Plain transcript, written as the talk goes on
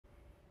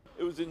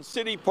It was in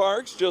city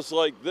parks just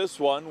like this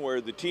one where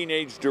the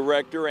teenage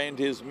director and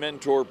his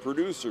mentor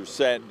producer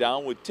sat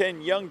down with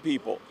 10 young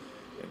people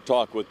and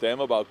talked with them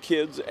about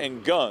kids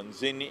and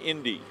guns in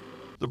Indy.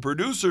 The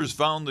producers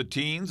found the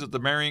teens at the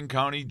Marion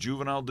County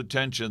Juvenile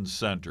Detention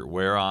Center,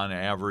 where on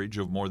average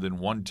of more than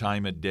one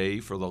time a day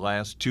for the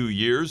last 2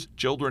 years,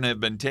 children have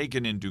been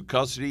taken into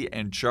custody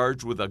and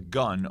charged with a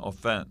gun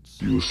offense.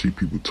 You'll see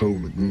people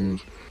toting the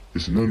guns.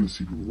 It's nothing to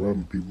see people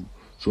robbing people.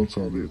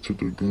 Sometimes they took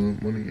their gun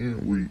money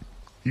and weed.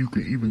 You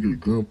can even get a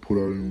gun put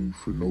out on you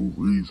for no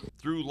reason.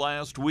 Through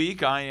last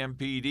week,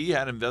 IMPD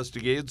had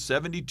investigated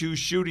 72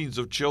 shootings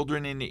of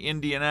children in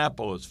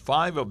Indianapolis,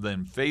 5 of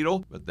them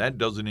fatal, but that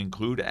doesn't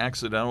include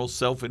accidental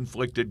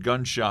self-inflicted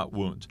gunshot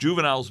wounds.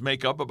 Juveniles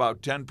make up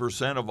about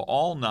 10% of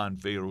all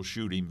non-fatal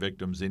shooting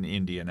victims in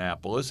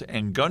Indianapolis,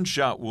 and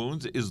gunshot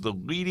wounds is the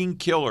leading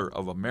killer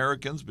of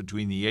Americans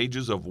between the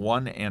ages of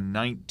 1 and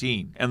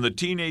 19. And the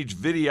teenage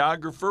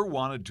videographer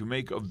wanted to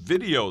make a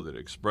video that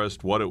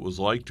expressed what it was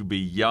like to be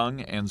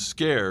young and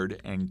scared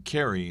and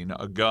carrying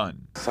a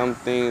gun. Some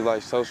things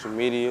like social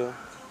media,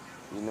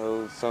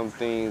 some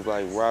things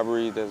like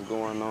robbery that's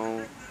going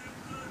on,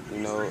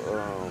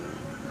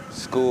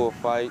 school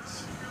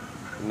fights,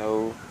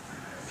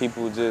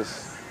 people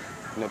just,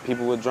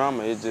 people with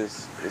drama.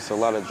 It's a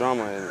lot of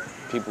drama,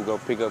 and people go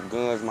pick up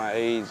guns my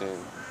age and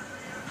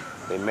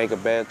they make a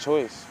bad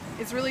choice.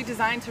 It's really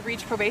designed to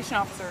reach probation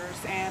officers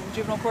and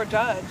juvenile court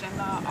judge and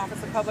the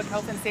Office of Public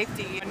Health and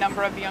Safety. A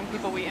number of the young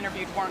people we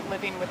interviewed weren't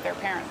living with their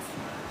parents.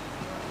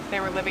 They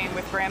were living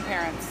with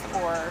grandparents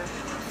or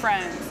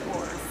friends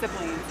or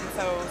siblings, and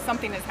so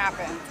something has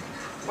happened,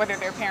 whether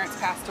their parents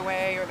passed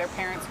away or their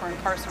parents were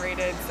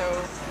incarcerated. So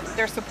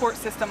their support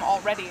system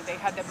already, they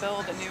had to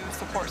build a new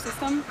support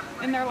system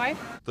in their life.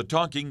 The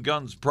Talking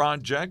Guns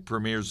Project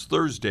premieres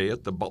Thursday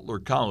at the Butler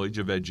College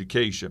of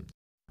Education.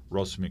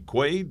 Russ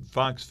McQuaid,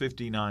 Fox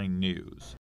 59 News.